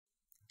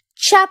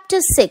Chapter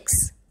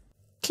 6.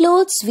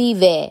 Clothes we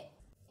wear.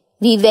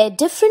 We wear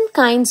different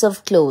kinds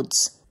of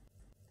clothes.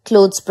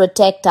 Clothes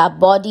protect our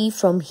body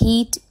from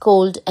heat,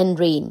 cold and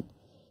rain.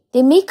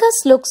 They make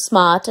us look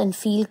smart and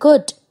feel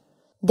good.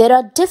 There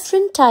are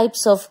different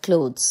types of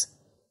clothes.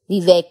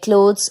 We wear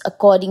clothes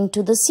according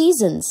to the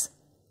seasons.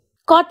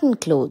 Cotton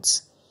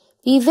clothes.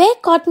 We wear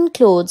cotton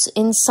clothes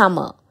in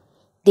summer.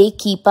 They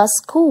keep us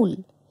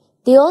cool.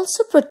 They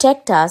also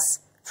protect us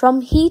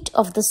from heat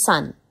of the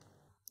sun.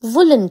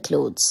 Woolen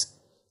clothes.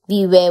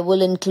 We wear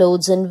woolen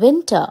clothes in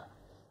winter.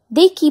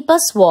 They keep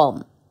us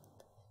warm.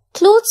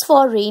 Clothes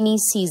for rainy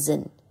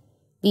season.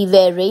 We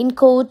wear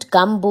raincoat,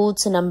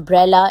 gumboots and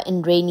umbrella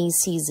in rainy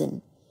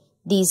season.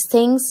 These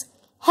things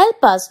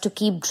help us to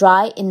keep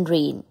dry in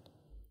rain.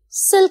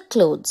 Silk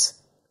clothes.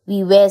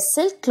 We wear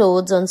silk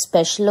clothes on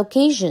special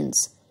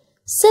occasions.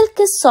 Silk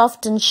is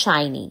soft and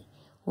shiny.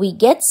 We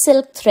get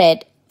silk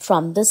thread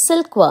from the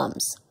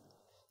silkworms.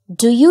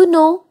 Do you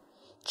know?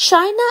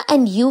 China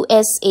and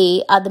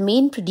USA are the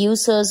main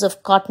producers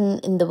of cotton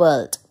in the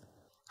world.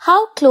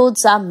 How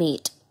clothes are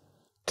made?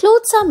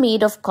 Clothes are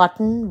made of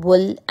cotton,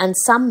 wool and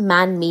some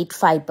man-made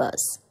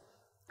fibers.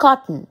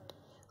 Cotton.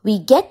 We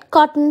get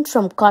cotton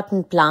from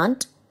cotton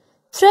plant.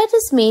 Thread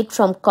is made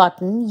from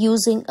cotton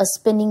using a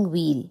spinning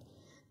wheel.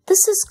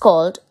 This is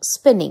called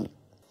spinning.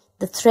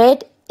 The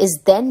thread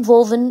is then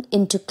woven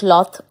into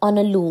cloth on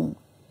a loom.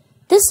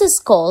 This is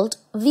called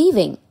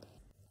weaving.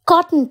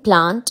 Cotton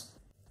plant,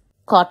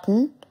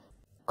 cotton,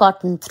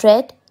 cotton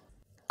thread,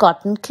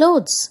 cotton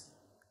clothes.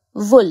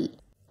 Wool.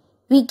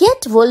 We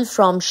get wool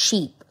from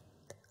sheep.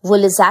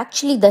 Wool is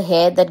actually the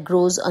hair that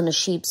grows on a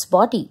sheep's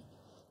body.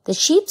 The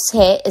sheep's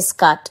hair is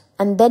cut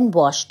and then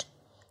washed.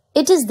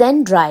 It is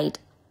then dried.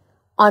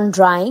 On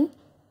drying,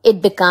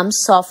 it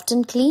becomes soft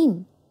and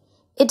clean.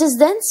 It is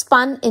then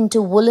spun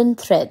into woolen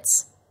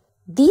threads.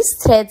 These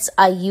threads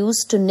are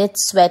used to knit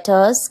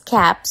sweaters,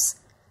 caps,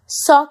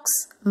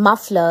 socks,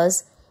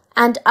 mufflers,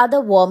 and other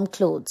warm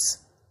clothes.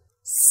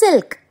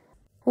 Silk.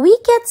 We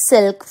get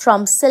silk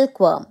from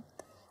silkworm.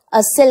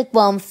 A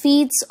silkworm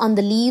feeds on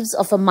the leaves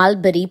of a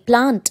mulberry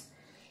plant.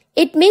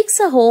 It makes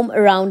a home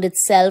around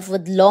itself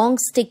with long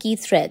sticky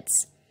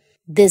threads.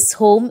 This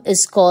home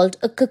is called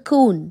a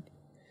cocoon.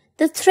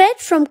 The thread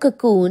from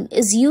cocoon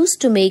is used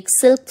to make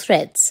silk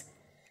threads.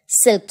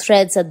 Silk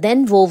threads are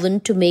then woven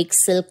to make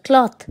silk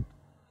cloth.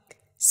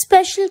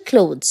 Special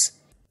clothes.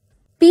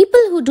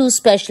 People who do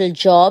special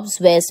jobs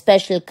wear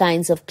special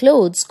kinds of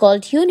clothes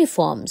called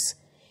uniforms.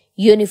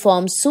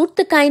 Uniforms suit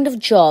the kind of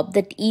job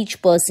that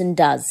each person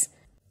does.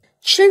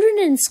 Children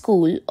in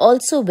school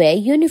also wear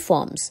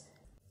uniforms.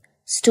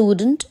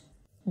 Student,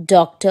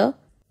 doctor,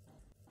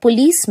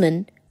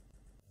 policeman,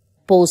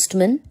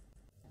 postman,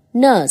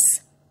 nurse.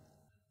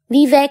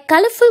 We wear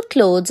colorful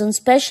clothes on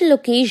special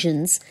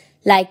occasions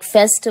like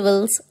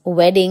festivals,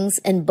 weddings,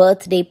 and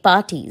birthday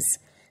parties.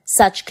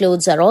 Such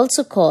clothes are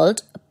also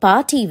called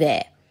party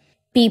wear.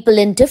 People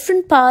in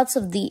different parts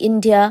of the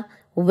India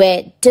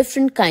wear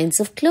different kinds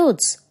of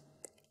clothes.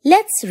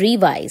 Let's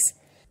revise.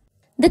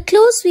 The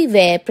clothes we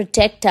wear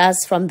protect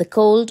us from the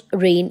cold,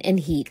 rain, and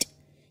heat.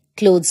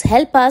 Clothes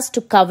help us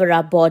to cover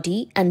our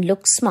body and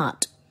look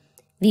smart.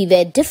 We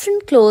wear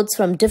different clothes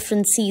from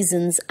different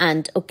seasons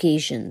and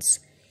occasions.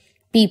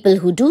 People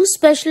who do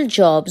special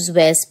jobs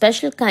wear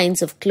special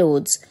kinds of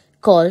clothes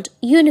called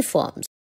uniforms.